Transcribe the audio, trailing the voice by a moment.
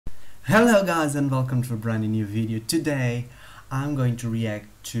Hello guys and welcome to a brand new video. Today I'm going to react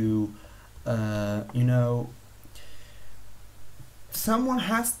to someone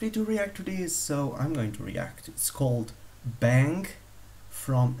asked me to react to this, so I'm going to react. It's called Bang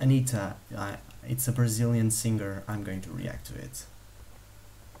from Anitta. It's a Brazilian singer. I'm going to react to it.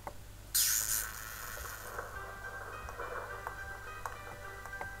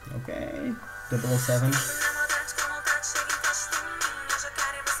 Okay, 007.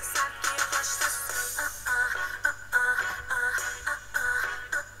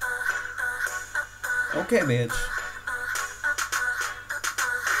 Okay, bitch.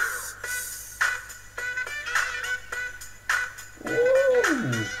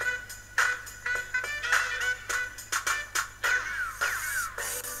 Ooh.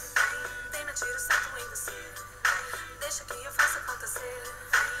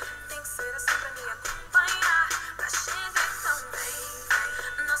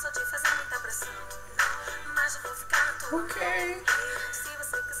 Okay.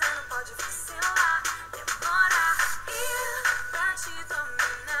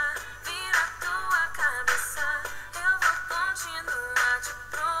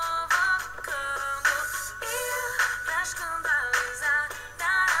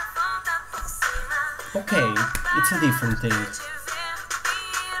 Okay, it's a different thing.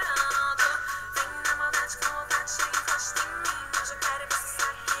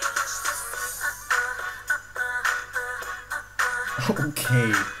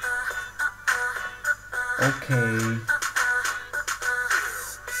 Okay. Okay.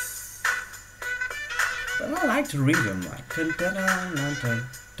 But I like the rhythm, like I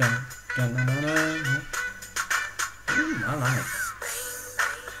like.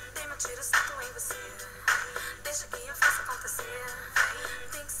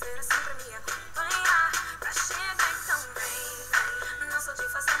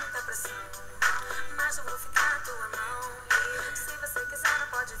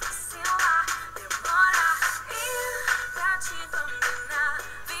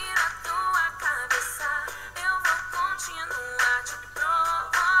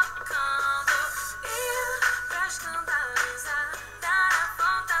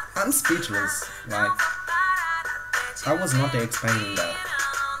 I'm speechless, like, I was not expecting that.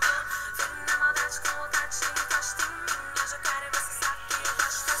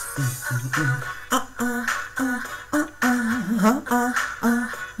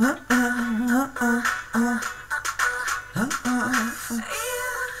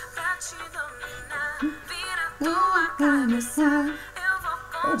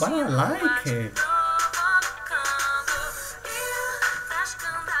 Oh, but I like it.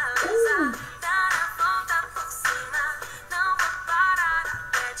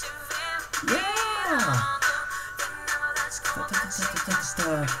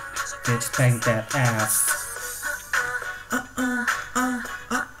 Bitch, bang that ass.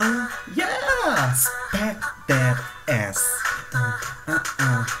 Yeah, spank that ass.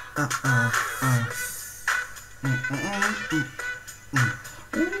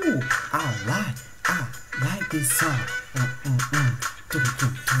 Ooh, I like this song.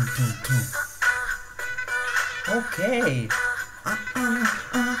 Okay.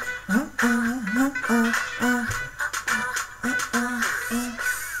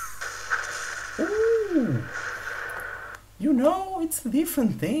 Ooh, it's a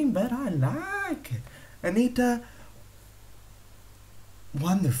different thing, but I like it. Anitta,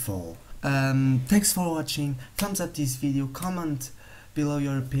 wonderful. Thanks for watching. Thumbs up this video, comment below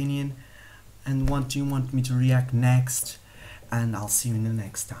your opinion and what you want me to react next, and I'll see you in the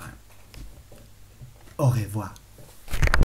next time. Au revoir.